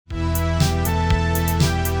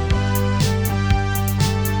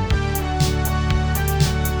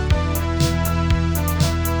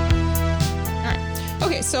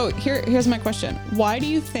So here's my question. Why do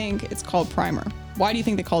you think it's called Primer? Why do you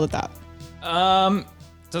think they called it that?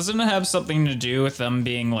 Doesn't it have something to do with them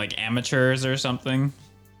being like amateurs or something?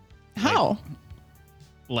 How?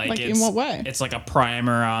 Like in what way? It's like a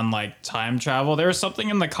primer on like time travel. There was something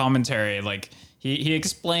in the commentary, like he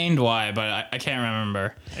explained why, but I can't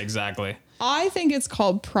remember exactly. I think it's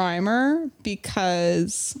called Primer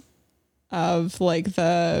because of like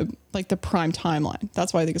the prime timeline.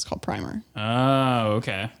 That's why I think it's called Primer. Oh,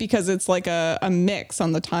 okay. Because it's like a mix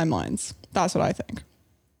on the timelines. That's what I think.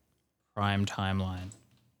 Prime timeline.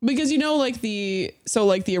 Because like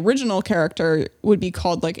the original character would be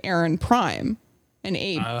called like Aaron Prime and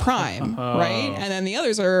Abe Prime, right? And then the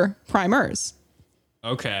others are primers.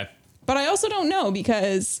 Okay. But I also don't know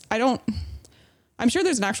because I'm sure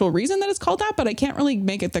there's an actual reason that it's called that, but I can't really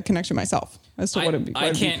make it the connection myself as to what it'd be.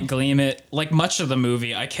 I can't glean it. Like much of the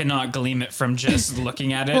movie, I cannot glean it from just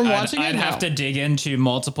looking at it. From watching I'd have to dig into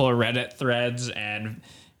multiple Reddit threads and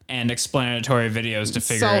explanatory videos to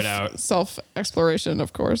figure it out. Self-exploration,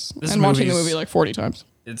 of course. This and watching the movie's- movie like 40 times.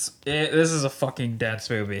 This is a fucking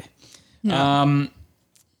dense movie. Yeah.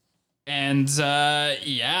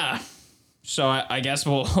 Yeah. So I guess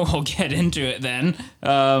we'll get into it then.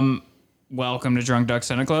 Welcome to Drunk Duck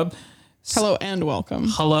Cinema Club. Hello and welcome.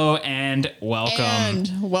 Hello and welcome.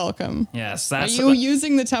 And welcome. Yes, that's. Are you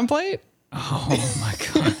using the template? Oh my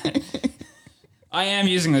god. I am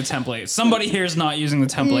using the template. Somebody here is not using the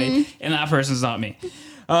template, and that person's not me.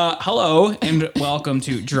 Hello and welcome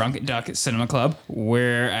to Drunk Duck Cinema Club.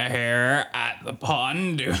 We're here at the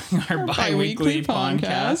pond doing our bi-weekly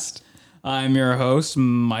podcast. I'm your host,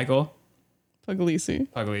 Michael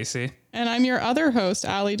Puglisi. And I'm your other host,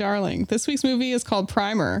 Allie Darling. This week's movie is called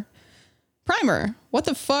Primer. Primer, what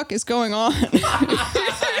the fuck is going on?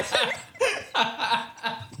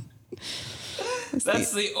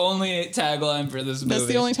 That's the only tagline for this movie. That's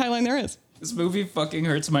the only tagline there is. This movie fucking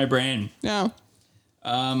hurts my brain. Yeah.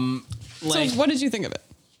 So what did you think of it?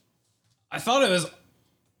 I thought it was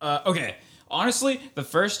okay. Honestly, the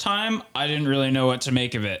first time I didn't really know what to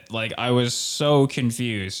make of it. Like I was so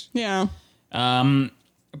confused. Yeah.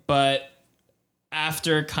 But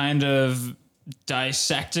after kind of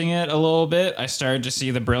dissecting it a little bit, I started to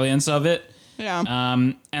see the brilliance of it. Yeah.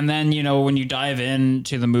 And then, when you dive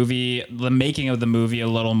into the movie, the making of the movie a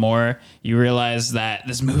little more, you realize that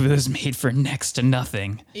this movie was made for next to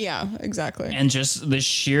nothing. Yeah, exactly. And just the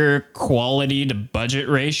sheer quality to budget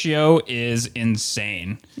ratio is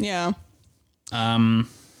insane. Yeah.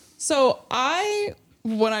 So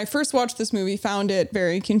when I first watched this movie, found it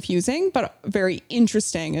very confusing, but very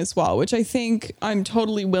interesting as well, which I think I'm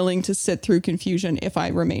totally willing to sit through confusion if I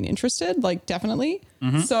remain interested, like definitely.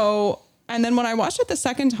 Mm-hmm. So, and then when I watched it the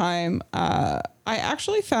second time, I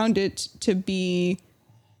actually found it to be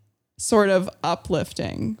sort of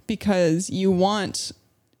uplifting because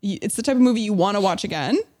it's the type of movie you want to watch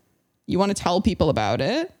again. You want to tell people about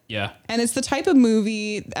it. Yeah. And it's the type of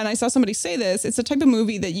movie, and I saw somebody say this, it's the type of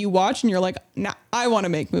movie that you watch and you're like, nah, I want to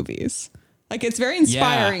make movies. Like it's very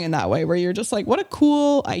inspiring in that way where you're just like, what a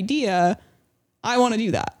cool idea. I want to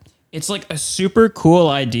do that. It's like a super cool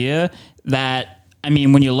idea that,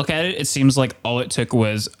 when you look at it, it seems like all it took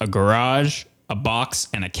was a garage, a box,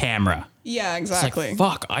 and a camera. Yeah, It's exactly. like,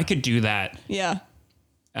 fuck, I could do that. Yeah.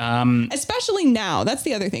 Especially now. That's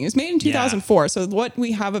the other thing. It was made in 2004. So what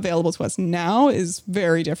we have available to us now is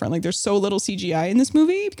very different. Like there's so little CGI in this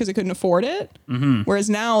movie because they couldn't afford it. Mm-hmm. Whereas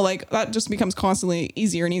now, like that just becomes constantly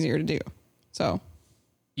easier and easier to do. So.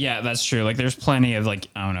 Yeah, that's true. Like there's plenty of like,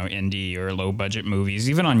 I don't know, indie or low budget movies,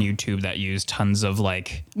 even on YouTube that use tons of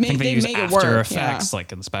like, I think they use After Effects,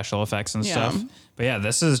 like in special effects and stuff. But yeah,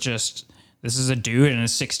 this is a dude in a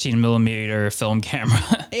 16 millimeter film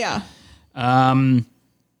camera. Yeah.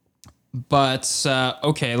 But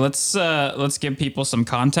okay, let's give people some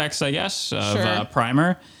context, I guess, of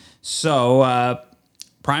Primer. So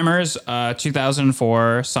Primer's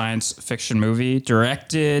 2004 science fiction movie,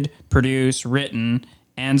 directed, produced, written,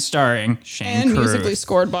 and starring Shane Carruth. Musically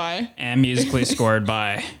scored by.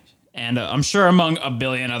 And I'm sure among a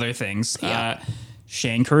billion other things,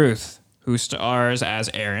 Shane Carruth, who stars as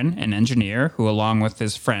Aaron, an engineer who, along with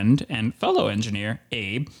his friend and fellow engineer,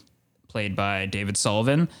 Abe, played by David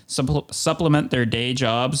Sullivan, supplement their day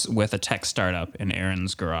jobs with a tech startup in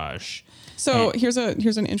Aaron's garage. So here's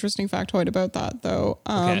an interesting factoid about that, though.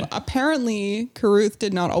 Apparently, Carruth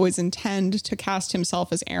did not always intend to cast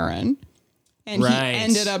himself as Aaron. And he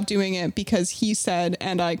ended up doing it because he said,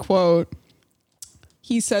 and I quote,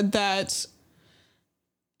 he said that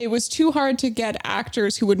it was too hard to get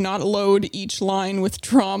actors who would not load each line with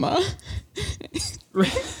drama.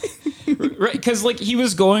 Right, because like he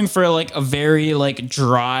was going for like a very like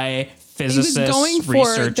dry physicist. He was going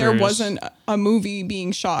for there wasn't a movie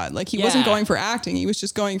being shot. Like he wasn't going for acting. He was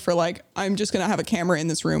just going for like, I'm just gonna have a camera in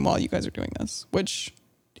this room while you guys are doing this, which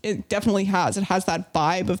it definitely has. It has that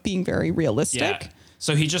vibe of being very realistic. Yeah.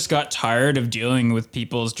 So he just got tired of dealing with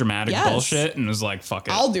people's dramatic bullshit and was like, fuck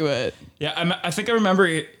it. I'll do it. Yeah, I think I remember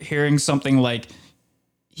hearing something like,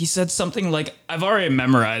 he said something like, I've already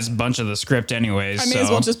memorized a bunch of the script anyways. I may as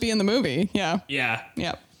well just be in the movie. Yeah. Yeah.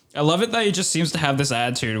 Yeah. I love it that he just seems to have this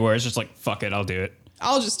attitude where it's just like, fuck it, I'll do it.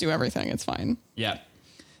 I'll just do everything. It's fine. Yeah.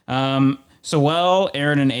 So while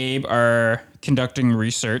Aaron and Abe are conducting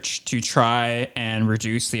research to try and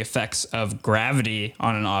reduce the effects of gravity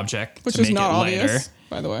on an object, which to is make not it obvious, lighter,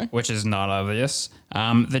 by the way. Which is not obvious.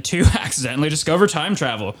 The two accidentally discover time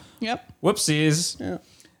travel. Yep. Whoopsies.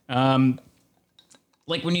 Yeah.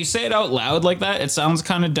 Like when you say it out loud like that, it sounds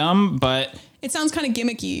kind of dumb, but it sounds kind of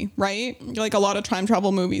gimmicky, right? Like a lot of time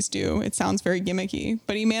travel movies do. It sounds very gimmicky,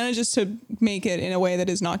 but he manages to make it in a way that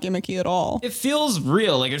is not gimmicky at all. It feels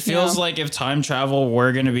real. Like it feels like if time travel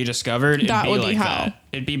were going to be discovered, it'd be like that.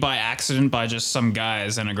 It'd be by accident by just some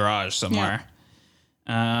guys in a garage somewhere.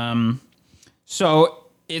 Yeah. So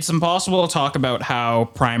it's impossible to talk about how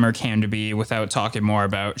Primer came to be without talking more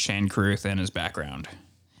about Shane Carruth and his background.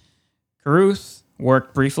 Carruth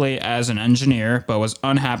worked briefly as an engineer, but was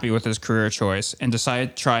unhappy with his career choice and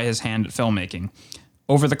decided to try his hand at filmmaking.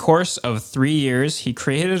 Over the course of 3 years, he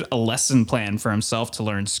created a lesson plan for himself to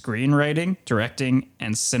learn screenwriting, directing,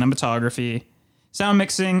 and cinematography, sound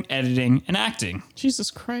mixing, editing, and acting.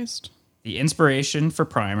 Jesus Christ. The inspiration for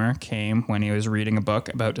Primer came when he was reading a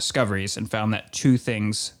book about discoveries and found that two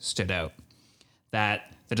things stood out.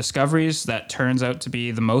 That the discoveries that turns out to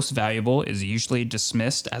be the most valuable is usually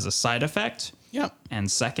dismissed as a side effect. Yep. And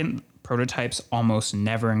second, prototypes almost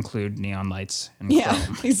never include neon lights and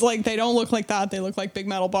chrome. He's like, they don't look like that. They look like big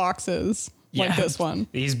metal boxes. Like this one.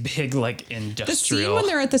 These big, like, industrial. The scene when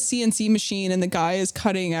they're at the CNC machine and the guy is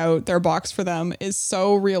cutting out their box for them is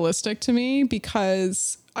so realistic to me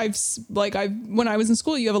because when I was in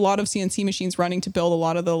school, you have a lot of CNC machines running to build a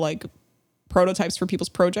lot of the like prototypes for people's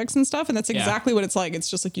projects and stuff. And that's exactly what it's like. It's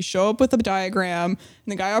just like you show up with a diagram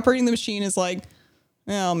and the guy operating the machine is like,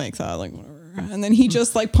 yeah, I'll make that, like, whatever. And then he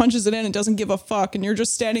just like punches it in and doesn't give a fuck. And you're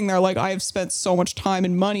just standing there like, I have spent so much time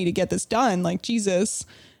and money to get this done. Like, Jesus.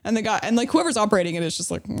 And the guy, and like whoever's operating it is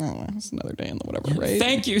just like, oh, it's another day in the whatever, right?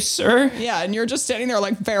 Thank you, sir. Yeah. And you're just standing there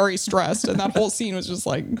like very stressed. And that whole scene was just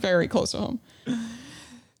like very close to home.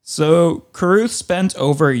 So Carruth spent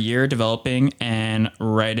over a year developing and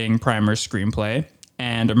writing Primer's screenplay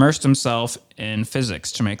and immersed himself in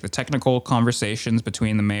physics to make the technical conversations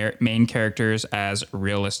between the main characters as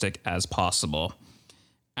realistic as possible.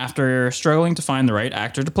 After struggling to find the right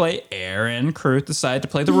actor to play Aaron, Carruth decided to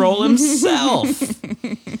play the role himself.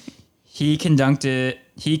 He conducted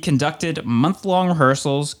month-long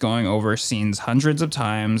rehearsals, going over scenes hundreds of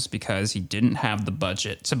times because he didn't have the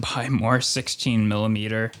budget to buy more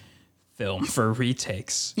 16mm film for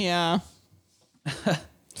retakes. Yeah.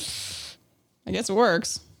 I guess it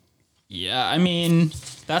works. Yeah, I mean,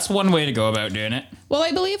 that's one way to go about doing it. Well,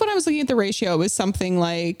 I believe when I was looking at the ratio, it was something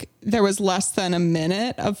like there was less than a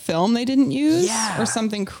minute of film they didn't use or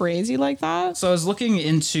something crazy like that. So I was looking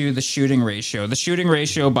into the shooting ratio. The shooting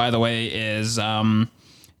ratio, by the way, is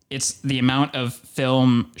it's the amount of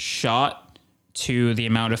film shot to the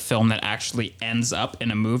amount of film that actually ends up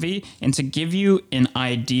in a movie. And to give you an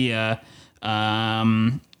idea,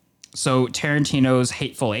 so Tarantino's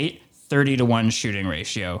Hateful Eight, 30-1 shooting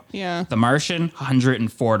ratio. Yeah. The Martian,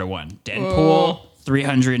 104-1. Deadpool,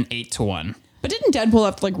 308-1. But didn't Deadpool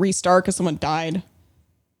have to like restart because someone died?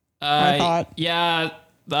 I thought. Yeah.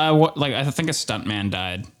 I think a stuntman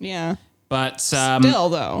died. Yeah. But still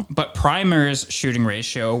though. But Primer's shooting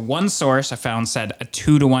ratio, one source I found said a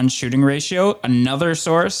 2-1 shooting ratio. Another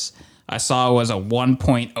source I saw was a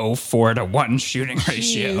 1.04-1 shooting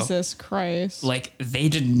ratio. Jesus Christ. Like they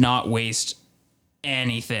did not waste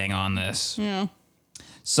anything on this. Yeah.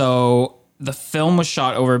 So the film was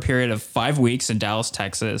shot over a period of 5 weeks in Dallas,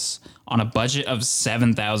 Texas on a budget of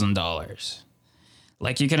 $7,000.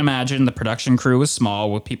 Like you can imagine, the production crew was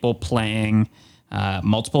small with people playing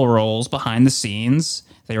multiple roles behind the scenes.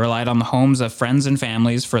 They relied on the homes of friends and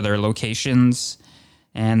families for their locations.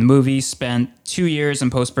 And the movie spent 2 years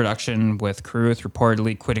in post-production, with Carruth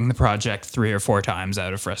reportedly quitting the project 3 or 4 times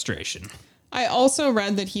out of frustration. I also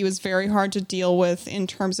read that he was very hard to deal with in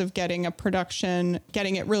terms of getting a production,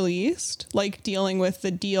 getting it released, like dealing with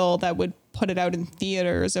the deal that would put it out in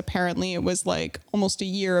theaters. Apparently it was like almost a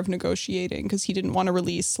year of negotiating because he didn't want to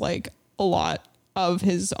release like a lot of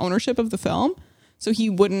his ownership of the film. So he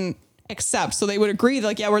wouldn't accept. So they would agree,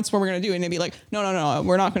 like, yeah, that's what we're going to do. And they'd be like, no,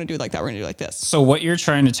 we're not going to do it like that. We're going to do it like this. So what you're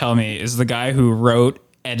trying to tell me is the guy who wrote,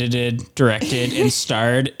 edited, directed, and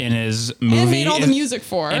starred in his movie. And made all the music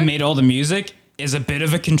for. And made all the music is a bit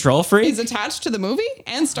of a control freak. He's attached to the movie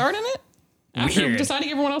and starred in it. After Weird.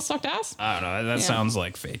 deciding everyone else sucked ass. I don't know. That sounds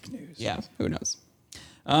like fake news. Yeah, who knows?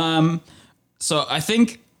 So I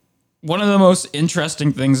think one of the most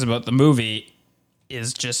interesting things about the movie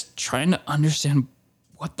is just trying to understand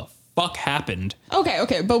what the fuck happened.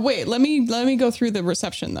 Okay, but wait, let me go through the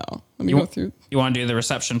reception though. Go through. You want to do the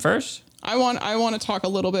reception first? I want to talk a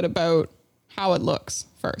little bit about how it looks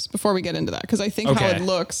first before we get into that, because I think how it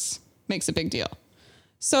looks makes a big deal.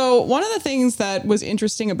 So one of the things that was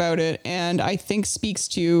interesting about it, and I think speaks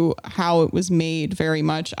to how it was made very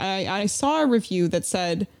much, I saw a review that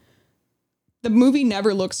said the movie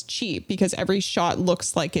never looks cheap because every shot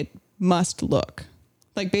looks like it must look.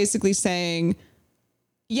 Like basically saying,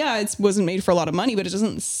 yeah, it wasn't made for a lot of money, but it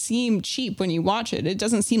doesn't seem cheap when you watch it. It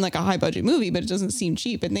doesn't seem like a high budget movie, but it doesn't seem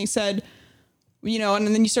cheap. And they said, and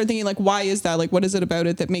then you start thinking like, why is that? Like, what is it about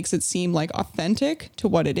it that makes it seem like authentic to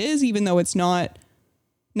what it is, even though it's not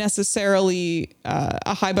necessarily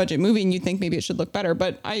a high budget movie and you think maybe it should look better.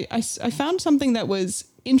 But I found something that was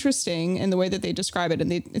interesting in the way that they describe it.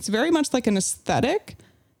 And it's very much like an aesthetic.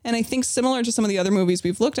 And I think similar to some of the other movies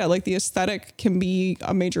we've looked at, like the aesthetic can be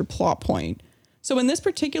a major plot point. So in this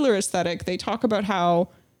particular aesthetic, they talk about how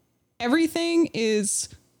everything is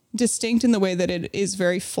distinct in the way that it is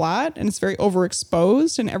very flat and it's very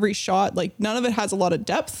overexposed. And every shot, like none of it has a lot of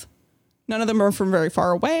depth. None of them are from very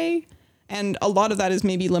far away. And a lot of that is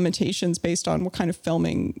maybe limitations based on what kind of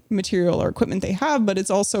filming material or equipment they have. But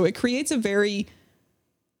it creates a very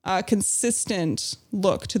consistent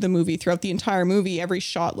look to the movie throughout the entire movie. Every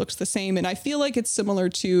shot looks the same. And I feel like it's similar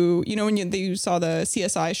to, when you saw the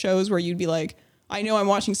CSI shows where you'd be like, I know I'm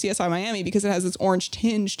watching CSI Miami because it has this orange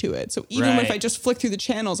tinge to it. So even if I just flick through the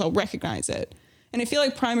channels, I'll recognize it. And I feel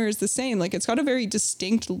like Primer is the same. Like it's got a very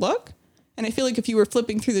distinct look. And I feel like if you were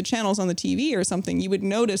flipping through the channels on the TV or something, you would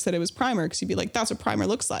notice that it was Primer because you'd be like, that's what Primer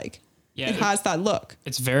looks like. Yeah, it has that look.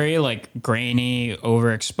 It's very like grainy,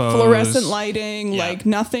 overexposed. Fluorescent lighting, like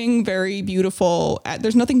nothing very beautiful.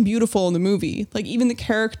 There's nothing beautiful in the movie. Like even the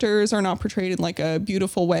characters are not portrayed in like a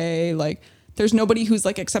beautiful way. Like there's nobody who's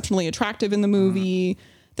like exceptionally attractive in the movie.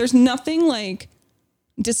 There's nothing like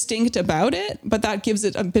distinct about it, but that gives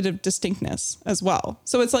it a bit of distinctness as well.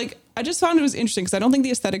 So it's like, I just found it was interesting because I don't think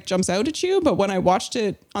the aesthetic jumps out at you, but when I watched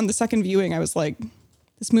it on the second viewing, I was like,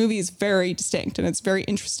 this movie is very distinct and it's very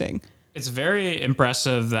interesting. It's very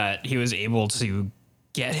impressive that he was able to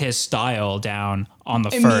get his style down on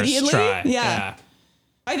the first try. Yeah.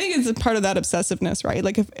 I think it's a part of that obsessiveness, right?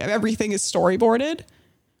 Like if everything is storyboarded.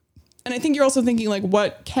 And I think you're also thinking like,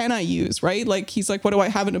 what can I use, right? Like he's like, what do I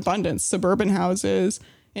have in abundance? Suburban houses,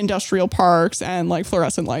 industrial parks, and like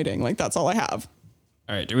fluorescent lighting. Like that's all I have.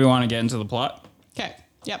 All right. Do we want to get into the plot? Okay.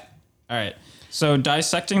 Yep. All right. So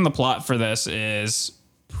dissecting the plot for this is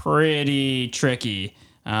pretty tricky.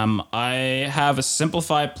 I have a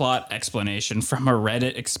simplified plot explanation from a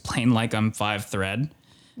Reddit Explain Like I'm 5 thread.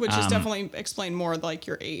 Which is definitely explain more like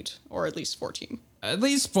you're 8 or at least 14. At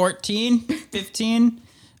least 14, 15.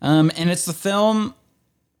 And it's the film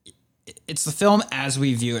as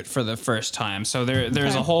we view it for the first time. So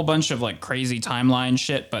there's a whole bunch of like crazy timeline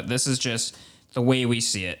shit, but this is just the way we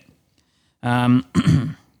see it.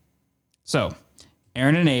 So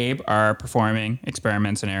Aaron and Abe are performing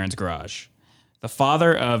experiments in Aaron's garage. The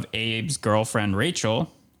father of Abe's girlfriend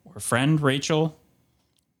Rachel, or friend Rachel.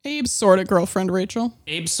 Abe's sort of girlfriend Rachel.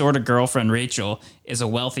 Abe's sort of girlfriend Rachel is a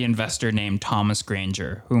wealthy investor named Thomas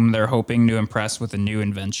Granger, whom they're hoping to impress with a new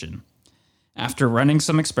invention. After running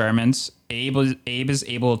some experiments, Abe is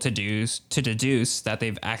able to deduce that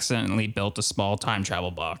they've accidentally built a small time travel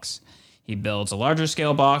box. He builds a larger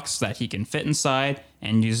scale box that he can fit inside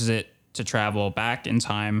and uses it to travel back in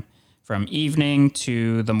time from evening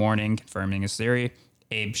to the morning, confirming his theory.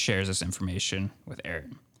 Abe shares this information with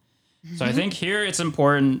Aaron. Mm-hmm. So I think here it's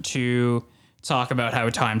important to talk about how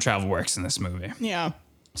time travel works in this movie. Yeah.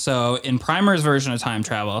 So in Primer's version of time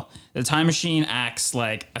travel, the time machine acts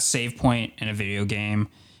like a save point in a video game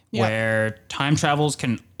where time travels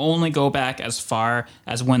can only go back as far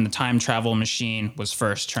as when the time travel machine was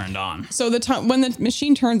first turned on. So when the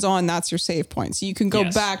machine turns on, that's your save point. So you can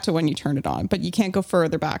go back to when you turned it on, but you can't go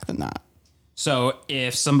further back than that. So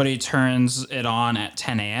if somebody turns it on at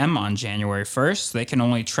 10 a.m. on January 1st, they can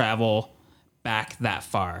only travel back that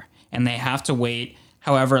far. And they have to wait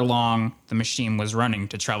however long the machine was running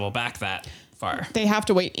to travel back that far. They have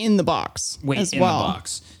to wait in the box Wait as in well. the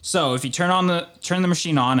box. So if you turn the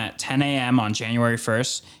machine on at 10 a.m. on January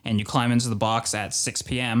 1st and you climb into the box at 6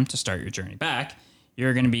 p.m. to start your journey back,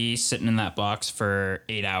 you're going to be sitting in that box for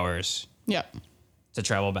 8 hours. Yep. To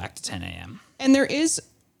travel back to 10 a.m. And there is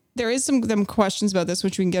some questions about this,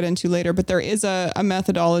 which we can get into later, but there is a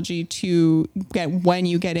methodology to get when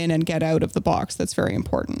you get in and get out of the box. That's very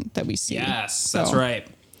important that we see. Yes, that's right.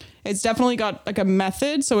 It's definitely got like a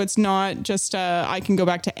method. So it's not just I can go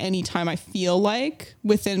back to any time I feel like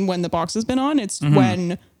within when the box has been on. It's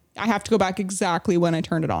when I have to go back exactly when I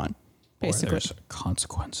turned it on, basically. Or there's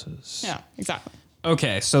consequences. Yeah, exactly.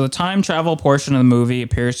 Okay, so the time travel portion of the movie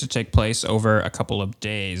appears to take place over a couple of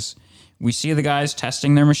days. We see the guys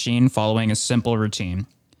testing their machine following a simple routine.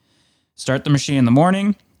 Start the machine in the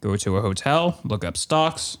morning, go to a hotel, look up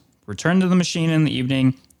stocks, return to the machine in the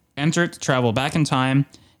evening, enter it to travel back in time,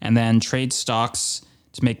 and then trade stocks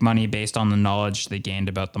to make money based on the knowledge they gained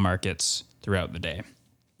about the markets throughout the day.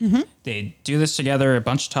 They do this together a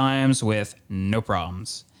bunch of times with no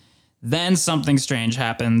problems. Then something strange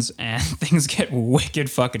happens and things get wicked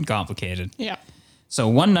fucking complicated. Yeah. So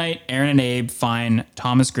one night, Aaron and Abe find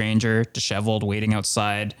Thomas Granger disheveled waiting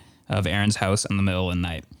outside of Aaron's house in the middle of the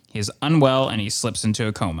night. He is unwell and he slips into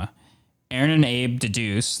a coma. Aaron and Abe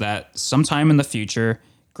deduce that sometime in the future,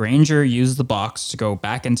 Granger used the box to go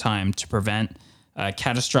back in time to prevent a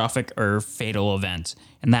catastrophic or fatal event,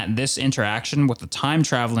 and that this interaction with the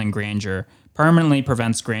time-traveling Granger permanently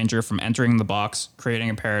prevents Granger from entering the box, creating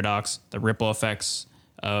a paradox, the ripple effects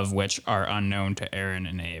of which are unknown to Aaron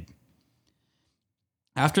and Abe.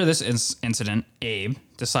 After this incident, Abe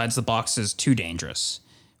decides the box is too dangerous.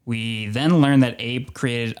 We then learn that Abe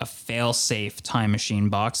created a fail-safe time machine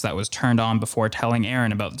box that was turned on before telling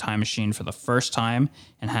Aaron about the time machine for the first time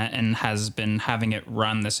and has been having it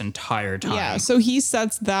run this entire time. Yeah, so he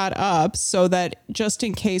sets that up so that just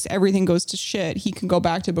in case everything goes to shit, he can go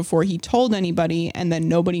back to before he told anybody and then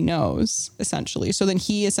nobody knows, essentially. So then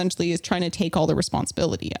he essentially is trying to take all the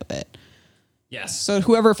responsibility of it. Yes. So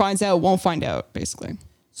whoever finds out won't find out, basically.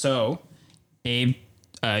 So Abe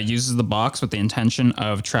uses the box with the intention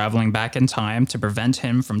of traveling back in time to prevent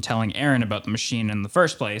him from telling Aaron about the machine in the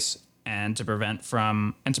first place, and to prevent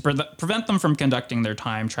them from conducting their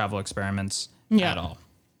time travel experiments at all.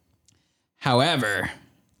 However,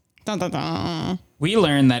 Dun, dun, dun. we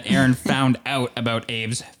learn that Aaron found out about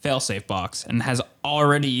Abe's failsafe box and has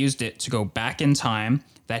already used it to go back in time.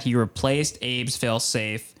 That he replaced Abe's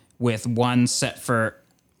failsafe with one set for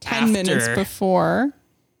 10 minutes before.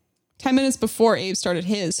 10 minutes before Abe started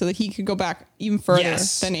his, so that he could go back even further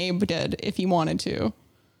than Abe did if he wanted to.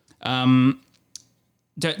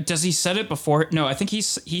 Does he set it before? No, I think he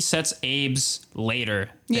sets Abe's later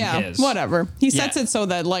than his. Whatever. He sets it so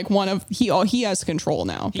that like he has control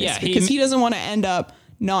now, basically, because he doesn't want to end up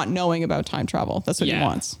not knowing about time travel. That's what he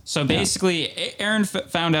wants. So basically, Aaron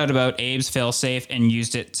found out about Abe's failsafe and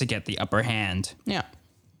used it to get the upper hand. Yeah.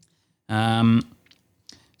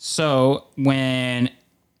 So when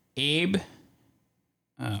Abe...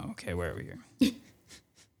 Oh, okay, where are we here?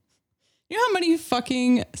 You know how many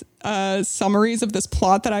fucking summaries of this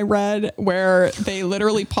plot that I read where they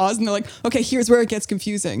literally pause and they're like, okay, here's where it gets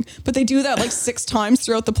confusing. But they do that like 6 times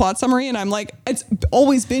throughout the plot summary. And I'm like, it's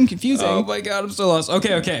always been confusing. Oh my God, I'm so lost.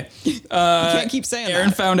 Okay. You can't keep saying Aaron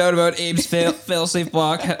that. found out about Abe's failsafe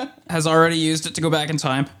block, has already used it to go back in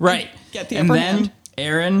time. Right. Get the upper hand.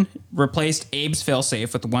 Aaron replaced Abe's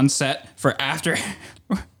failsafe with one set for after...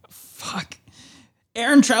 Fuck.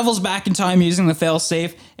 Aaron travels back in time using the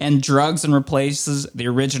failsafe and drugs and replaces the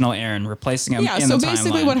original Aaron, replacing him in the timeline. Yeah, so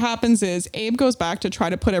basically what happens is Abe goes back to try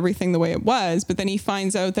to put everything the way it was, but then he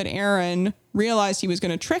finds out that Aaron realized he was going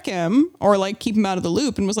to trick him or like keep him out of the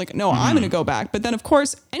loop and was like, no, I'm going to go back. But then, of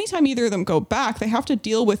course, anytime either of them go back, they have to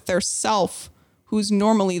deal with their self who's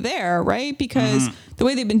normally there, right? Because the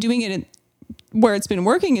way they've been doing it where it's been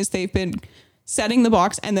working is they've been setting the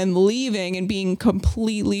box and then leaving and being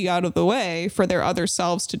completely out of the way for their other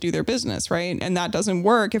selves to do their business, right? And that doesn't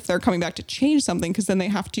work if they're coming back to change something, because then they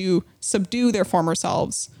have to subdue their former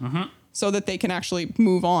selves so that they can actually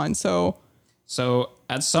move on. So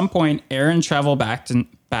at some point, Aaron traveled back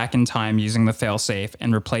in time using the failsafe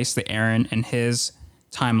and replaced the Aaron in his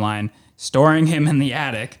timeline, storing him in the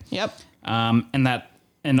attic. Yep.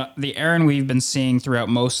 And the Aaron we've been seeing throughout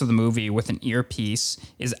most of the movie with an earpiece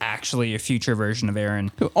is actually a future version of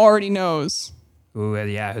Aaron. Who already knows. Who's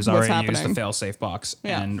already used the failsafe box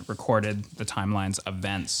and recorded the timeline's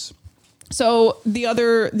events. So the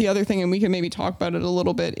other thing, and we can maybe talk about it a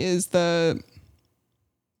little bit, is the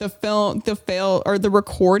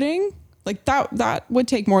recording. Like that would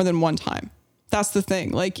take more than one time That's the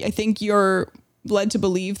thing. Like, I think you're led to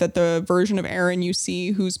believe that the version of Aaron you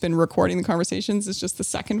see who's been recording the conversations is just the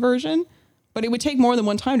second version, but it would take more than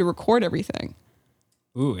one time to record everything.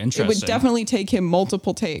 Ooh, interesting. It would definitely take him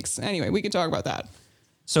multiple takes. Anyway, we could talk about that.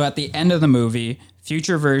 So at the end of the movie,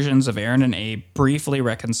 future versions of Aaron and Abe briefly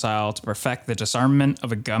reconcile to perfect the disarmament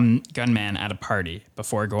of a gunman at a party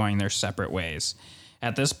before going their separate ways.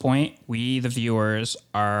 At this point, we, the viewers,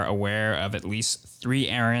 are aware of at least 3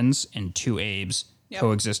 Aarons and 2 Abes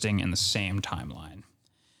coexisting in the same timeline.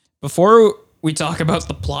 Before we talk about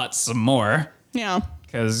the plot some more,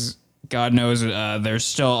 because God knows there's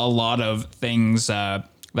still a lot of things that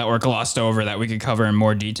were glossed over that we could cover in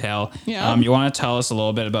more detail. You want to tell us a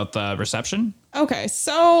little bit about the reception? Okay,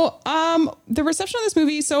 so the reception of this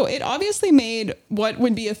movie, so it obviously made what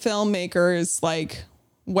would be a filmmaker's like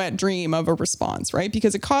wet dream of a response, right?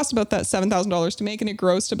 Because it cost about that $7,000 to make, and it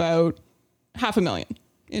grossed about $500,000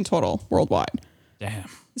 in total worldwide. Damn.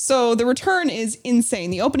 So the return is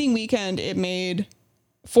insane. The opening weekend, it made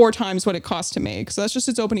 4 times what it cost to make. So that's just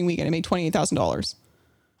its opening weekend. It made $28,000.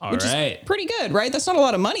 Which is pretty good, right? That's not a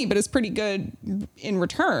lot of money, but it's pretty good in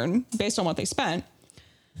return based on what they spent.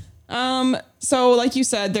 So like you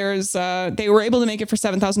said, they were able to make it for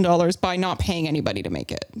 $7,000 by not paying anybody to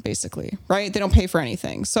make it, basically, right? They don't pay for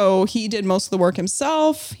anything. So he did most of the work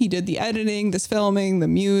himself. He did the editing, this filming, the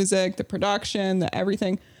music, the production, the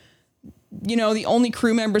everything. You know, the only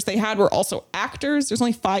crew members they had were also actors. There's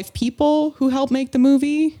only 5 people who helped make the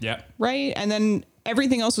movie. Yeah. Right. And then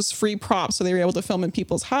everything else was free props. So they were able to film in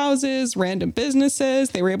people's houses, random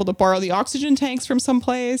businesses. They were able to borrow the oxygen tanks from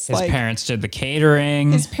someplace. His parents did the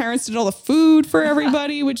catering. His parents did all the food for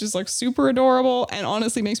everybody, which is like super adorable. And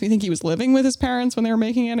honestly makes me think he was living with his parents when they were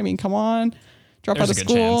making it. I mean, come on, drop out of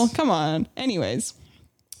school. Come on. Anyways.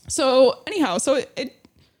 So anyhow, so it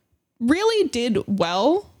really did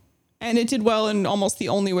well. And it did well in almost the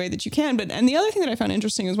only way that you can. And the other thing that I found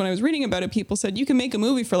interesting is when I was reading about it, people said you can make a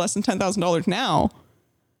movie for less than $10,000 now.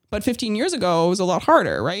 But 15 years ago, it was a lot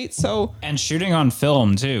harder, right? So and shooting on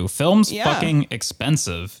film, too. Film's fucking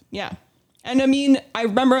expensive. Yeah. And I mean, I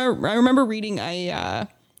remember reading a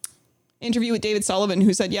interview with David Sullivan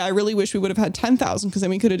who said, I really wish we would have had 10,000 because then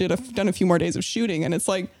we could have done a few more days of shooting. And it's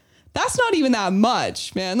like, that's not even that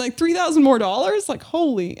much, man. Like $3,000 more dollars? Like,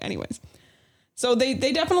 holy. Anyways. So they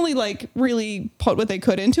definitely like really put what they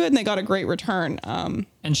could into it, and they got a great return.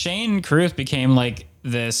 And Shane Carruth became like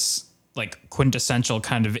this like quintessential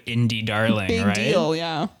kind of indie darling, big deal,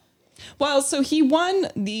 yeah. Well, so he won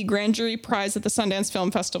the Grand Jury Prize at the Sundance Film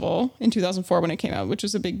Festival in 2004 when it came out, which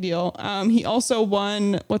was a big deal. He also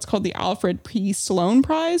won what's called the Alfred P. Sloan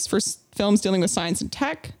Prize for films dealing with science and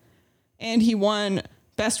tech, and he won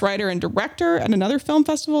Best Writer and Director at another film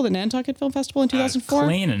festival, the Nantucket Film Festival in 2004.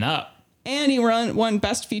 Cleaning up. And he won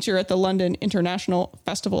Best Feature at the London International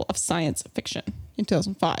Festival of Science Fiction in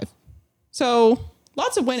 2005. So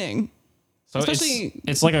lots of winning. So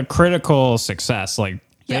it's like a critical success. Like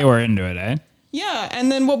they were into it, eh? Yeah.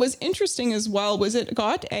 And then what was interesting as well was it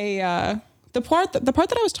got the part that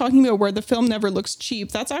I was talking about where the film never looks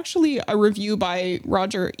cheap. That's actually a review by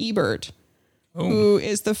Roger Ebert, who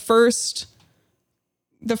is the first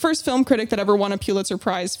film critic that ever won a Pulitzer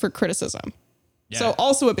Prize for criticism. Yeah. So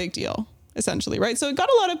also a big deal, essentially, right? So it got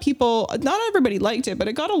a lot of people, not everybody liked it, but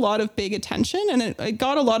it got a lot of big attention and it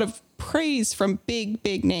got a lot of praise from big,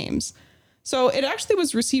 big names. So it actually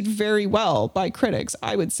was received very well by critics,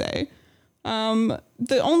 I would say.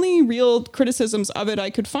 The only real criticisms of it I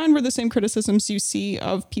could find were the same criticisms you see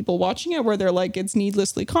of people watching it, where they're like, it's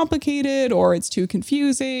needlessly complicated or it's too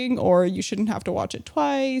confusing or you shouldn't have to watch it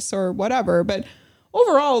twice or whatever. But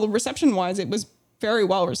overall, reception-wise, it was very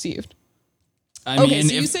well received. So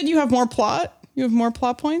you said you have more plot? You have more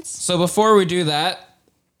plot points? So before we do that,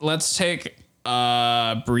 let's take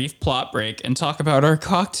a brief plot break and talk about our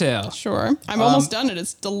cocktail. Sure. I'm almost done.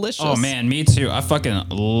 It's delicious. Oh, man. Me too. I fucking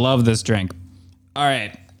love this drink. All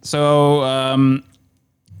right. So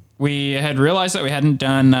we had realized that we hadn't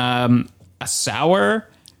done a sour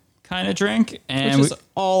kind of drink. And which is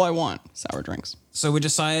all I want, sour drinks. So we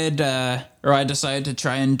decided, I decided to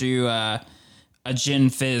try and do a gin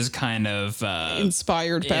fizz kind of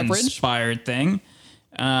inspired thing.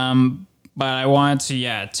 But I wanted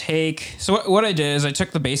to, take... So what I did is I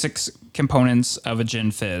took the basic components of a gin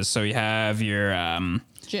fizz. So you have your...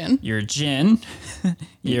 gin. Your gin.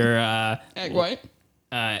 Your... egg white.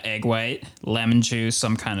 Egg white. Lemon juice,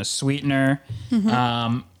 some kind of sweetener.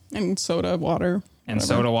 Mm-hmm. And soda water. And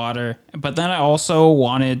soda water. But then I also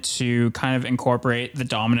wanted to kind of incorporate the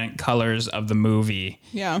dominant colors of the movie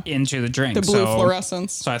into the drink. The blue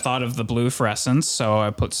fluorescence. So I thought of the blue fluorescence. So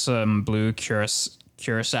I put some blue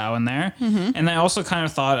curacao in there. And I also kind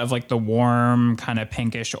of thought of like the warm kind of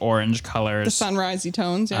pinkish orange colors. The sunrisey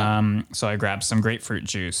tones, yeah. So I grabbed some grapefruit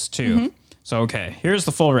juice too. So, okay, here's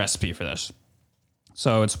the full recipe for this.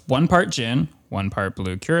 So it's 1 part gin, 1 part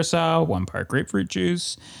blue curacao, 1 part grapefruit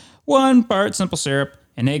juice, 1 part simple syrup,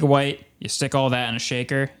 an egg white. You stick all that in a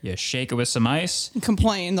shaker. You shake it with some ice.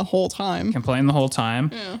 Complain the whole time.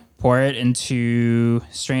 Yeah.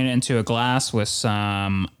 Strain it into a glass with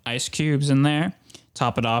some ice cubes in there.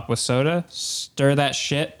 Top it off with soda. Stir that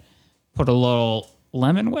shit. Put a little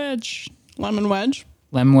lemon wedge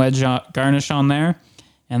garnish on there.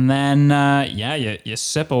 And then, you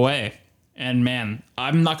sip away. And man,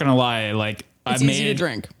 I'm not going to lie. Like, It's easy to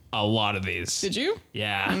drink. A lot of these. Did you?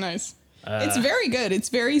 Yeah. Oh, nice. It's very good. It's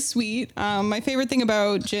very sweet. My favorite thing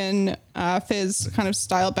about gin fizz kind of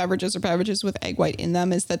style beverages or beverages with egg white in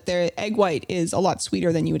them is that their egg white is a lot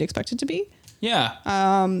sweeter than you would expect it to be. Yeah.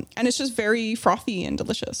 And it's just very frothy and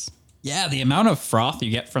delicious. Yeah, the amount of froth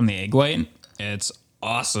you get from the egg white, it's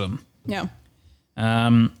awesome. Yeah.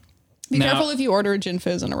 Be careful if you order a gin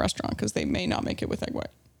fizz in a restaurant because they may not make it with egg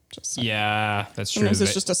white. Yeah, that's true. Sometimes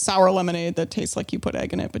it's just a sour lemonade that tastes like you put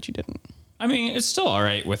egg in it, but you didn't. I mean, it's still all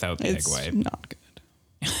right without the egg white. It's not good.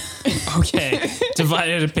 Okay,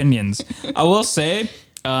 divided opinions. I will say,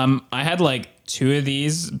 I had like 2 of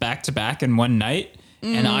these back to back in one night,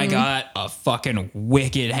 and I got a fucking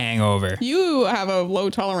wicked hangover. You have a low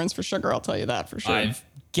tolerance for sugar, I'll tell you that for sure. I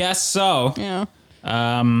guess so. Yeah.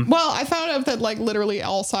 Well, I found out that like literally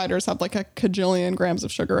all ciders have like a cajillion grams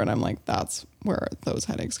of sugar, and I'm like, that's where those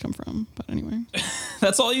headaches come from. But anyway,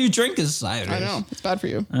 that's all you drink is cider. I know it's bad for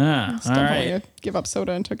you. It's definitely right. Give up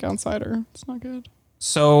soda and took down cider. It's not good.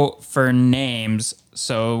 So for names,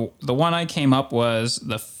 so the one I came up was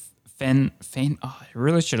the Fen. Oh, I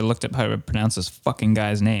really should have looked up how to pronounce this fucking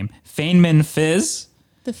guy's name. Feynman Fizz.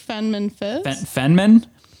 The Feynman Fizz. Feynman.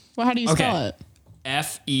 Well, how do you spell it?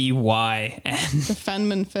 Feyn. The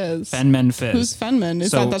Feynman Fizz. Feynman Fizz. Who's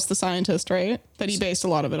Feynman? That's the scientist, right? That he based a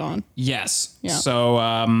lot of it on. Yes. Yeah. So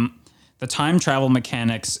the time travel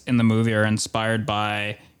mechanics in the movie are inspired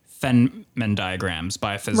by Feynman diagrams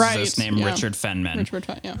by a physicist named Richard Feynman.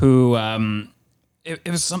 Who it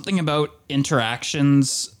was something about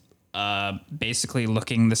interactions basically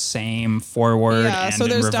looking the same forward and so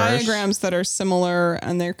there's in reverse. Diagrams that are similar,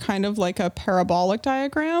 and they're kind of like a parabolic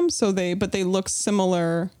diagram, but they look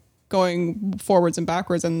similar going forwards and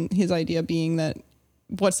backwards, and his idea being that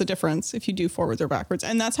what's the difference if you do forwards or backwards.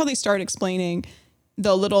 And that's how they start explaining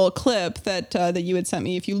the little clip that you had sent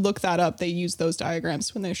me. If you look that up, they use those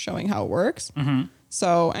diagrams when they're showing how it works.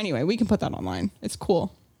 So anyway, we can put that online. It's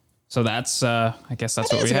cool. So that's I guess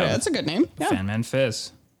that's what we have. That's a good name. Yeah. Feynman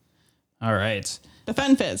Fizz. All right. The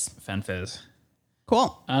Fen Fizz. Fen Fizz.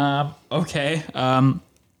 Cool. Okay.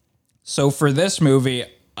 So for this movie,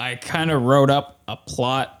 I kind of wrote up a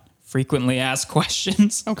plot, frequently asked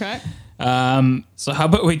questions. Okay. So how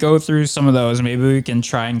about we go through some of those? Maybe we can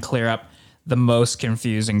try and clear up the most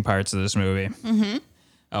confusing parts of this movie.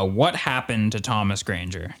 What happened to Thomas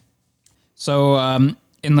Granger? So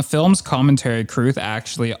in the film's commentary, Carruth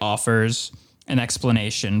actually offers an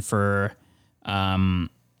explanation for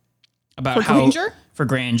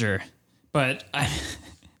Granger. But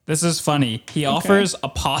this is funny. He offers a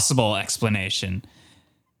possible explanation.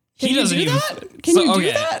 Can you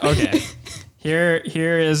do that? Okay.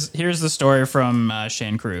 Here's the story from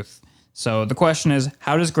Shane Carruth. So the question is,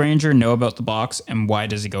 how does Granger know about the box, and why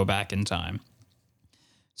does he go back in time?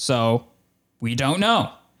 So we don't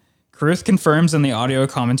know. Carruth confirms in the audio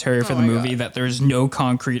commentary for the movie that there is no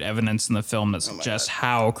concrete evidence in the film that suggests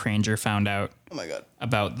how Granger found out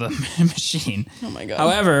about the machine. Oh my God.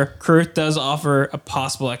 However, Carruth does offer a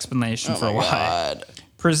possible explanation for why.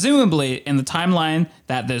 Presumably, in the timeline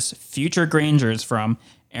that this future Granger is from,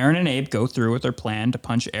 Aaron and Abe go through with their plan to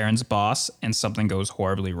punch Aaron's boss, and something goes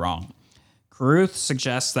horribly wrong. Carruth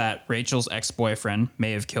suggests that Rachel's ex-boyfriend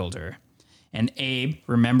may have killed her. And Abe,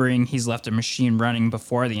 remembering he's left a machine running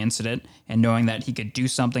before the incident and knowing that he could do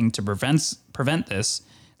something to prevent this,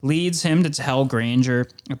 leads him to tell Granger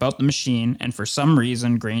about the machine, and for some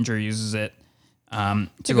reason, Granger uses it to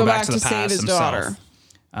go back to the past save his himself.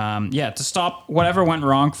 daughter. To stop whatever went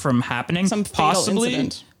wrong from happening. Some fatal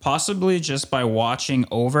incident. Possibly just by watching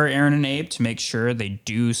over Aaron and Abe to make sure they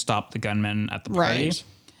do stop the gunman at the party. Right.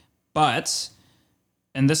 But,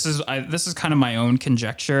 and this is kind of my own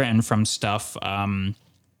conjecture and from stuff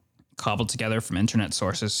cobbled together from internet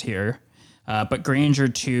sources here. But Granger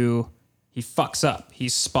too, he fucks up.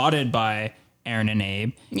 He's spotted by Aaron and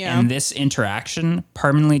Abe. Yeah. And this interaction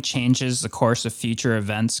permanently changes the course of future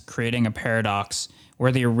events, creating a paradox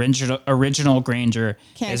where the original Granger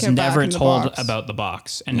is never told about the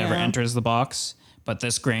box and never enters the box. But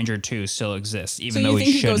this Granger too still exists, even though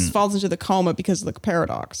he shouldn't. He falls into the coma because of the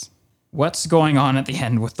paradox. What's going on at the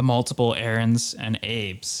end with the multiple Aarons and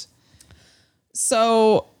Abes?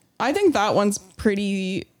 So I think that one's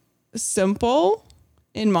pretty simple.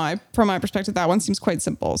 From my perspective, that one seems quite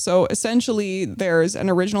simple. So essentially, there's an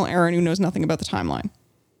original Aaron who knows nothing about the timeline,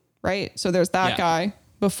 right? So there's that guy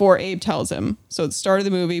before Abe tells him. So at the start of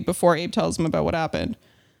the movie, before Abe tells him about what happened.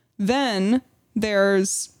 Then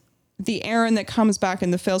there's the Aaron that comes back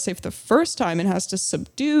in the failsafe the first time and has to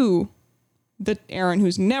subdue the Aaron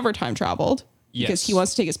who's never time traveled because he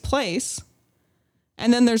wants to take his place.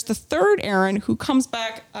 And then there's the third Aaron who comes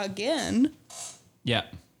back again. Yeah.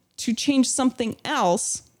 To change something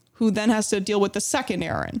else, who then has to deal with the second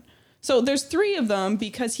Aaron. So there's three of them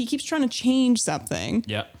because he keeps trying to change something.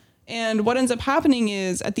 Yeah. And what ends up happening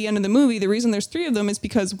is at the end of the movie, the reason there's three of them is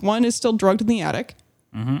because one is still drugged in the attic.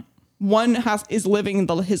 Mm-hmm. One is living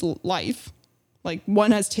his life. Like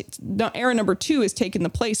one has Aaron number 2 is taken the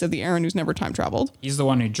place of the Aaron who's never time traveled. He's the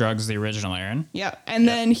one who drugs the original Aaron. Yeah. And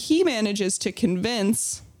then he manages to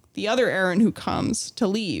convince the other Aaron who comes to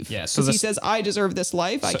leave. Yeah. So he says, I deserve this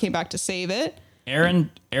life. I came back to save it. Aaron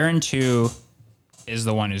 2 is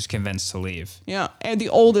the one who's convinced to leave. Yeah. And the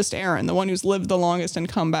oldest Aaron, the one who's lived the longest and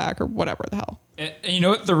come back or whatever the hell. You know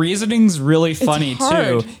what? The reasoning's really funny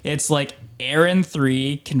hard. too. It's like Aaron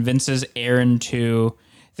 3 convinces Aaron 2.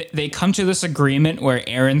 They come to this agreement where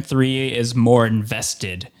Aaron 3 is more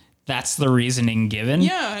invested. That's the reasoning given.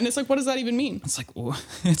 Yeah. And it's like, what does that even mean? It's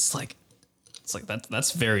like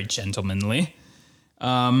that's very gentlemanly. They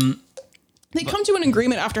come to an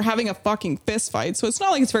agreement after having a fucking fist fight, so it's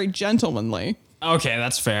not like it's very gentlemanly. Okay,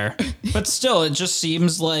 that's fair. But still, it just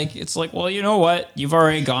seems like it's like, well, you know what? You've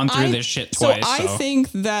already gone through this shit twice. I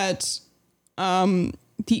think that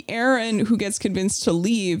the Aaron who gets convinced to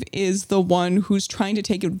leave is the one who's trying to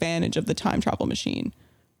take advantage of the time travel machine.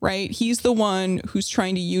 Right? He's the one who's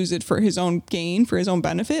trying to use it for his own gain, for his own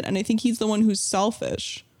benefit, and I think he's the one who's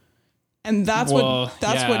selfish. And that's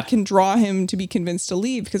what can draw him to be convinced to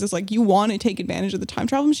leave, because it's like, you want to take advantage of the time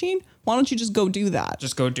travel machine? Why don't you just go do that?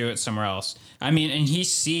 Just go do it somewhere else. I mean, and he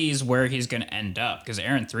sees where he's going to end up, because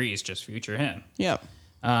Aaron 3 is just future him. Yeah.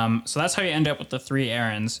 So that's how you end up with the 3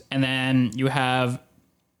 Aarons. And then you have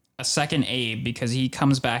a second Abe, because he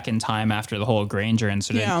comes back in time after the whole Granger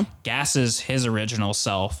incident, gasses his original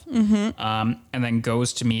self, and then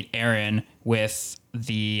goes to meet Aaron with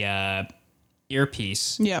the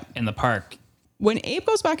earpiece in the park. When Abe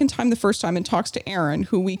goes back in time the first time and talks to Aaron,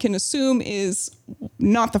 who we can assume is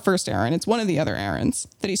not the first Aaron, it's one of the other Aarons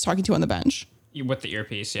that he's talking to on the bench. With the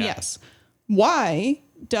earpiece, yeah. Yes. Why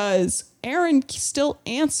does Aaron still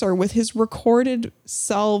answer with his recorded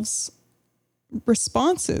selves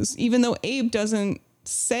responses, even though Abe doesn't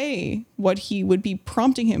say what he would be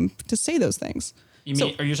prompting him to say those things?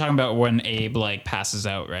 Are you talking about when Abe passes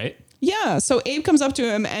out, right? Yeah. So Abe comes up to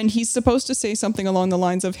him and he's supposed to say something along the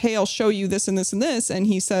lines of, hey, I'll show you this and this and this. And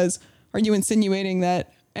he says, are you insinuating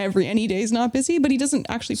that any day is not busy? But he doesn't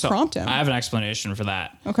actually prompt him. I have an explanation for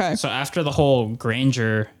that. Okay. So after the whole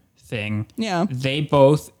Granger thing, yeah, they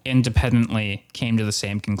both independently came to the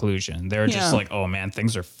same conclusion. They were just like, oh man,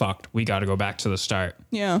 things are fucked. We got to go back to the start.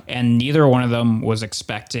 Yeah. And neither one of them was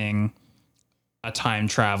expecting a time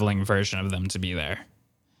traveling version of them to be there.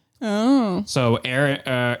 Oh. So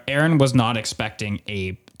Aaron was not expecting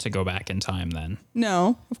Abe to go back in time then.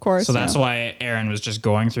 No, of course. So that's why Aaron was just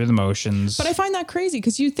going through the motions. But I find that crazy,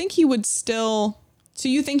 because you think he would still... So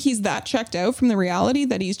you think he's that checked out from the reality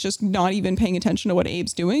that he's just not even paying attention to what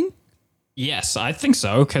Abe's doing? Yes, I think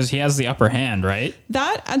so, because he has the upper hand, right?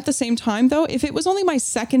 That, at the same time, though, if it was only my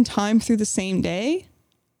second time through the same day,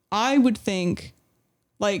 I would think,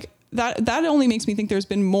 like... That only makes me think there's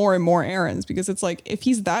been more and more Aarons, because it's like, if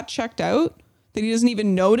he's that checked out that he doesn't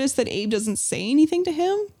even notice that Abe doesn't say anything to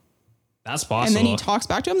him. That's possible. And then he talks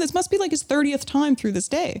back to him. This must be like his 30th time through this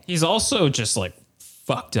day. He's also just like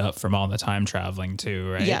fucked up from all the time traveling too,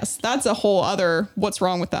 right? Yes. That's a whole other, what's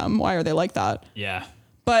wrong with them? Why are they like that? Yeah.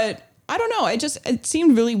 But I don't know. It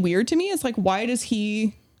seemed really weird to me. It's like, why does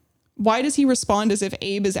he respond as if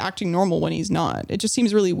Abe is acting normal when he's not? It just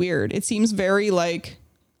seems really weird. It seems very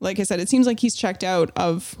like I said, it seems like he's checked out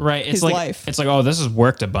of his life. It's like, oh, this has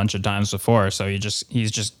worked a bunch of times before, so he's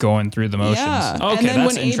just going through the motions. Yeah. Okay, and then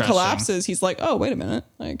when Abe collapses, he's like, oh, wait a minute.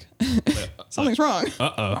 Like, something's wrong.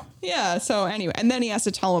 Uh-oh. Yeah. So anyway, and then he has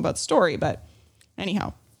to tell him about the story, but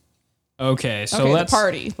anyhow. Okay, so Okay, let's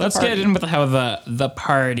the let's party. get in with how the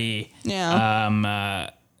party Yeah.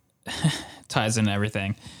 ties in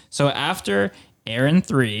everything. So after Aaron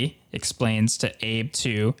 3 explains to Abe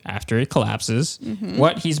 2 after he collapses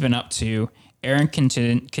what he's been up to, Aaron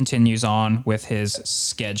continues on with his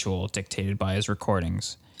schedule dictated by his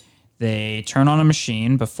recordings. They turn on a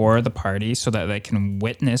machine before the party so that they can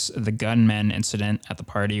witness the gunmen incident at the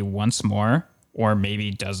party once more, or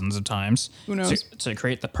maybe dozens of times. Who knows? To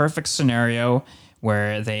create the perfect scenario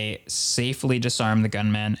where they safely disarm the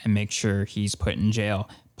gunman and make sure he's put in jail,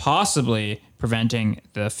 possibly preventing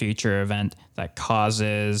the future event that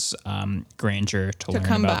causes Granger to learn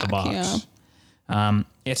come about the back, box. yeah.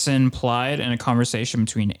 It's implied in a conversation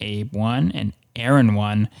between Abe 1 and Aaron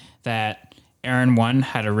 1 that Aaron 1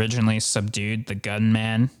 had originally subdued the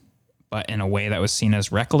gunman, but in a way that was seen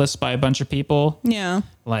as reckless by a bunch of people. Yeah.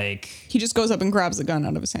 Like, He just goes up and grabs the gun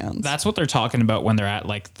out of his hands. that's what they're talking about when they're at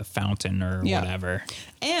like the fountain or whatever.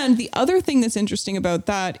 And the other thing that's interesting about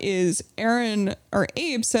that is Aaron or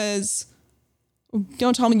Abe says,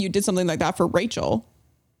 don't tell me you did something like that for Rachel.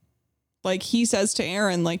 Like he says to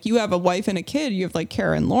Aaron, like, you have a wife and a kid. You have like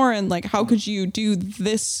Kara and Lauren. Like, how could you do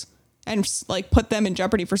this and like put them in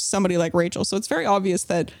jeopardy for somebody like Rachel? So it's very obvious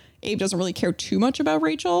that Abe doesn't really care too much about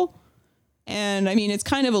Rachel. And I mean, it's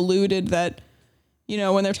kind of alluded that, you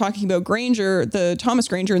know, when they're talking about Granger, the Thomas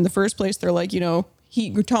Granger in the first place, they're like, you know,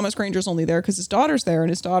 Thomas Granger's only there because his daughter's there, and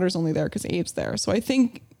his daughter's only there because Abe's there. So I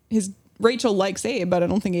think Rachel likes Abe, but I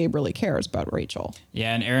don't think Abe really cares about Rachel.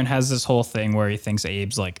 Yeah, and Aaron has this whole thing where he thinks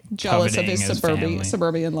Abe's like Jealous of coveting his family.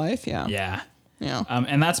 suburban life. Yeah. Yeah. Yeah.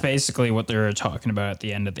 And that's basically what they're talking about at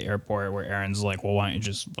the end of the airport, where Aaron's like, well, why don't you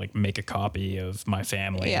just like make a copy of my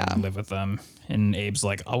family and live with them? And Abe's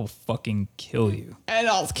like, I'll fucking kill you. And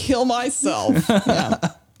I'll kill myself. Yeah.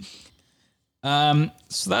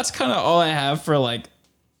 So that's kind of all I have for like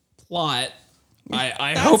plot.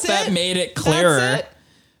 I hope that made it clearer. That's it.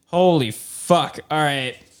 Holy fuck. All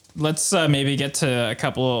right. Let's maybe get to a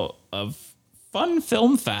couple of fun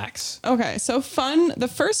film facts. Okay, so fun. The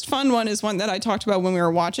first fun one is one that I talked about when we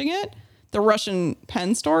were watching it, the Russian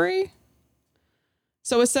pen story.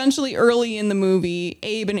 So essentially early in the movie,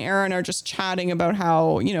 Abe and Aaron are just chatting about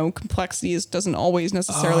how, you know, complexity doesn't always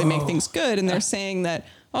necessarily make things good. And they're saying that,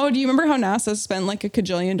 oh, do you remember how NASA spent like $1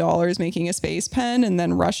 kajillion making a space pen and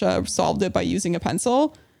then Russia solved it by using a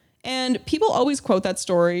pencil? And people always quote that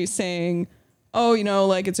story saying, oh, you know,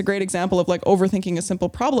 like it's a great example of like overthinking a simple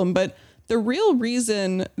problem. But the real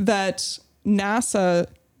reason that NASA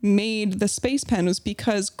made the space pen was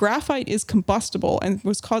because graphite is combustible and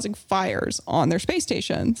was causing fires on their space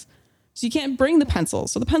stations. So you can't bring the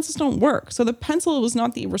pencils. So the pencils don't work. So the pencil was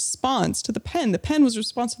not the response to the pen. The pen was the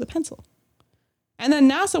response to the pencil. And then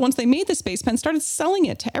NASA, once they made the space pen, started selling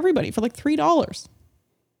it to everybody for like $3.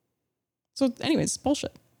 So anyways,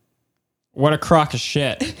 bullshit. What a crock of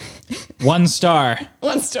shit. 1 star.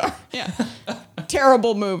 1 star. Yeah.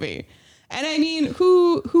 Terrible movie. And I mean,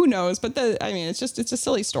 who knows? But it's a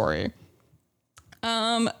silly story.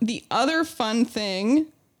 The other fun thing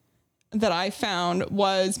that I found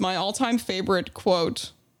was my all-time favorite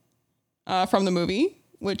quote from the movie,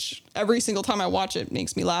 which every single time I watch it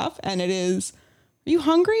makes me laugh. And it is, "Are you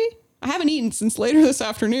hungry? I haven't eaten since later this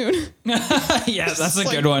afternoon." Yeah, that's a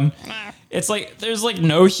good one. It's like there's like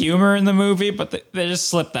no humor in the movie, but they just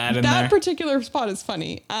slip that in there. That particular spot is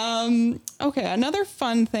funny. Okay, another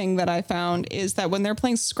fun thing that I found is that when they're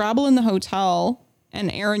playing Scrabble in the hotel and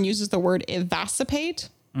Aaron uses the word evasipate,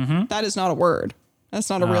 that is not a word. That's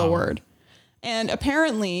not a real word. And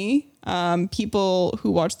apparently, people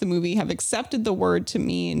who watch the movie have accepted the word to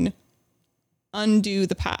mean undo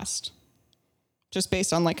the past, just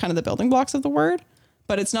based on like kind of the building blocks of the word,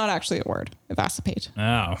 but it's not actually a word, evasipate.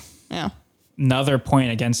 Oh. Yeah. Another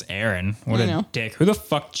point against Aaron. What I a know. dick. Who the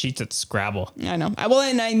fuck cheats at Scrabble? I know. Well,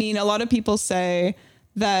 and I mean, a lot of people say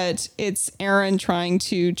that it's Aaron trying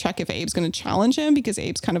to check if Abe's going to challenge him because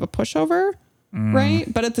Abe's kind of a pushover, right?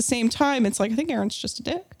 But at the same time, it's like, I think Aaron's just a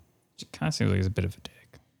dick. It kind of seems like he's a bit of a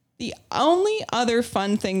dick. The only other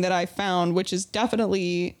fun thing that I found, which is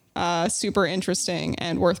definitely super interesting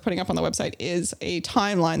and worth putting up on the website, is a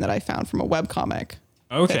timeline that I found from a webcomic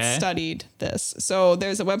that studied this. So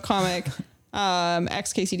there's a webcomic,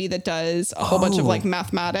 XKCD, that does a whole bunch of like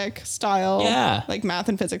mathematic style, like math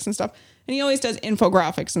and physics and stuff. And he always does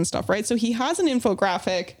infographics and stuff, right? So he has an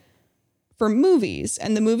infographic for movies,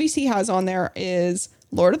 and the movies he has on there is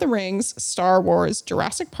Lord of the Rings, Star Wars,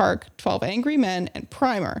 Jurassic Park, 12 Angry Men, and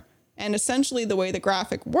Primer. And essentially the way the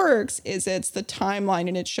graphic works is it's the timeline,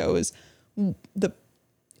 and it shows the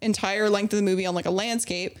entire length of the movie on like a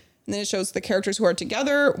landscape. And And then it shows the characters who are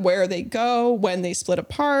together, where they go, when they split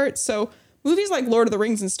apart. So movies like Lord of the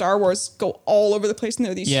Rings and Star Wars go all over the place, and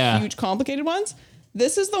they're these huge, complicated ones.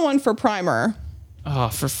 This is the one for Primer. Oh,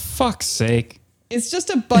 for fuck's sake. It's just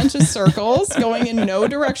a bunch of circles going in no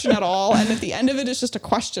direction at all. And at the end of it, it's just a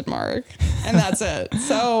question mark. And that's it.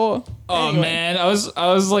 So, anyway. Man, I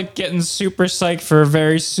was like getting super psyched for a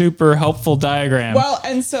very super helpful diagram. Well,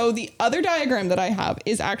 and so the other diagram that I have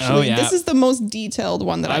is actually, this is the most detailed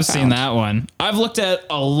one that I've found. Seen that one. I've looked at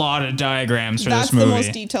a lot of diagrams for this movie. That's the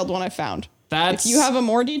most detailed one I found. If you have a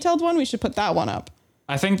more detailed one, we should put that one up.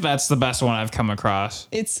 I think that's the best one I've come across.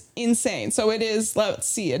 It's insane. So it is, let's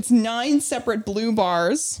see, it's 9 separate blue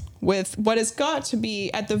bars with what has got to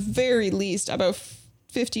be, at the very least, about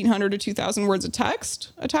 1,500 to 2,000 words of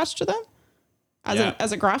text attached to them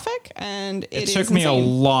as a graphic. And it took me a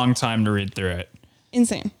long time to read through it.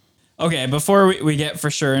 Insane. Okay, before we get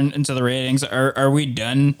for sure into the ratings, are we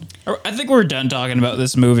done? I think we're done talking about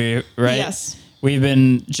this movie, right? Yes. We've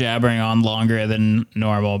been jabbering on longer than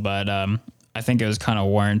normal, but I think it was kind of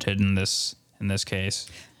warranted in this case.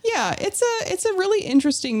 Yeah, it's a really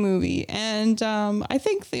interesting movie, and I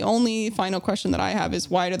think the only final question that I have is,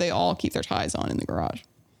 why do they all keep their ties on in the garage?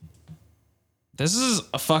 This is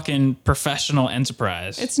a fucking professional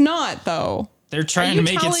enterprise. It's not, though. They're trying to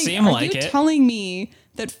make it seem like it. Are you telling me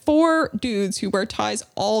that 4 dudes who wear ties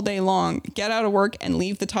all day long get out of work and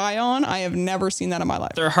leave the tie on? I have never seen that in my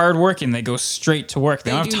life. They're hardworking. They go straight to work.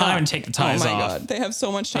 They don't have time to take the ties off. Oh my God. They have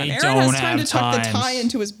so much time. Aaron has time to tuck the tie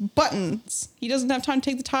into his buttons. He doesn't have time to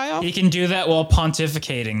take the tie off. He can do that while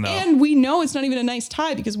pontificating, though. And we know it's not even a nice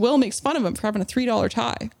tie because Will makes fun of him for having a $3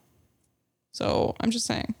 tie. So I'm just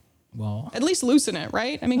saying. Well, at least loosen it,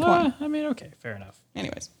 right? I mean, come on. I mean, okay, fair enough.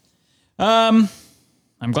 Anyways.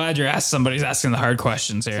 I'm glad somebody's asking the hard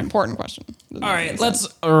questions here. It's an important question. All right, let's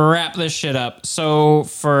wrap this shit up. So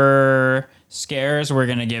for scares, we're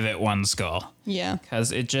going to give it 1 skull. Yeah.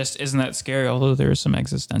 Because it just isn't that scary, although there is some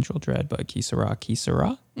existential dread, but Kisara?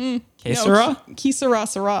 Kisara,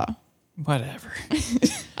 Sarah. Whatever.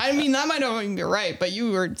 I mean, that might not even be right, but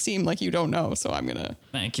you seem like you don't know, so I'm going to...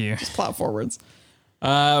 Thank you. Just plow forwards.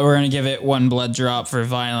 We're going to give it 1 blood drop for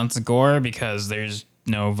violence and gore, because there's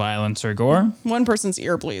no violence or gore. 1 person's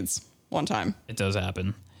ear bleeds 1 time. It does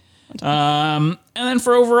happen. And then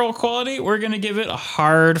for overall quality, we're going to give it a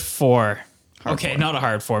hard 4. Not a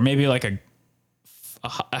hard 4. Maybe like a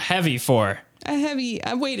heavy 4.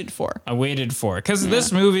 A weighted 4. A weighted 4. Because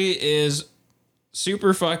this movie is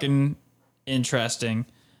super fucking interesting.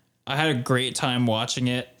 I had a great time watching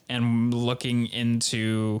it and looking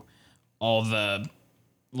into all the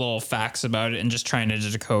little facts about it and just trying to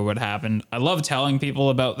decode what happened. I love telling people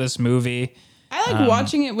about this movie. I like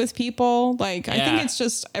watching it with people. I think it's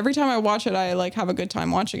just every time I watch it, I have a good time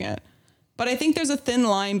watching it. But I think there's a thin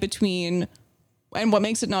line between, and what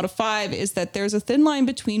makes it not a 5 is that there's a thin line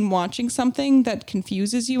between watching something that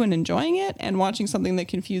confuses you and enjoying it and watching something that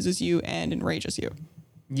confuses you and enrages you.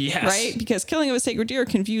 Yes. Right? Because Killing of a Sacred Deer,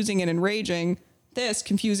 confusing and enraging, this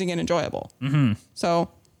confusing and enjoyable. Mm-hmm. So.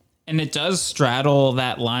 And it does straddle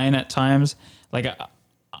that line at times.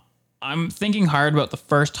 I'm thinking hard about the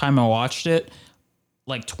first time I watched it.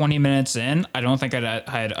 20 minutes in, I don't think I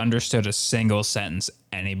had understood a single sentence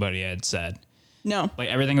anybody had said. No.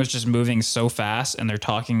 Everything was just moving so fast, and they're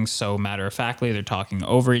talking so matter-of-factly. They're talking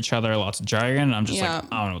over each other, lots of jargon. And I'm just I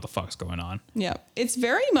don't know what the fuck's going on. Yeah. It's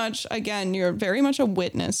very much, again, you're very much a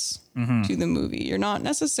witness to the movie. You're not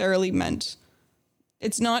necessarily meant...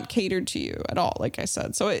 It's not catered to you at all, like I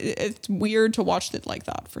said. So it's weird to watch it like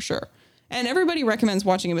that, for sure. And everybody recommends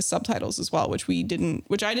watching it with subtitles as well, which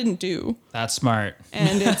I didn't do. That's smart.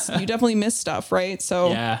 And you definitely miss stuff, right? So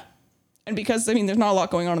yeah. And because, there's not a lot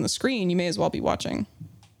going on the screen, you may as well be watching.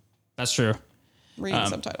 That's true. Reading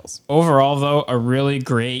subtitles. Overall, though, a really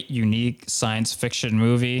great, unique science fiction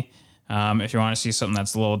movie. If you want to see something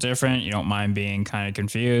that's a little different, you don't mind being kind of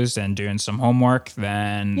confused and doing some homework,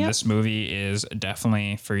 then this movie is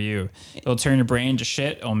definitely for you. It'll turn your brain to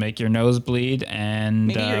shit. It'll make your nose bleed and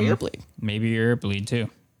maybe your ear bleed. Maybe your ear bleed too.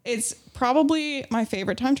 It's probably my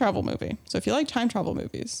favorite time travel movie. So if you like time travel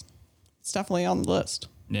movies, it's definitely on the list.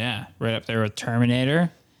 Yeah, right up there with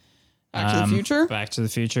Terminator. Back to the Future. Back to the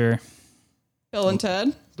Future. Bill and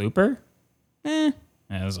Ted. Looper. Yeah,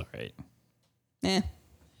 it was all right.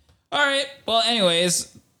 All right. Well,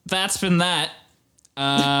 anyways, that's been that.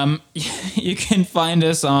 You can find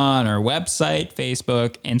us on our website,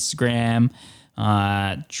 Facebook, Instagram,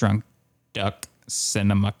 Drunk Duck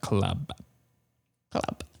Cinema Club.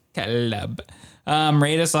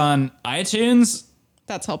 Rate us on iTunes.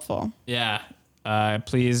 That's helpful. Yeah.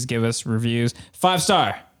 Please give us reviews.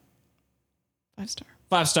 5-star. 5-star.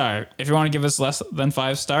 5 star. If you want to give us less than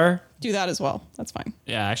 5 star, do that as well. That's fine.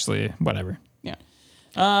 Yeah, actually, whatever. Yeah.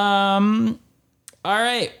 All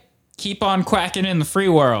right. Keep on quacking in the free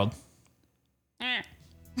world.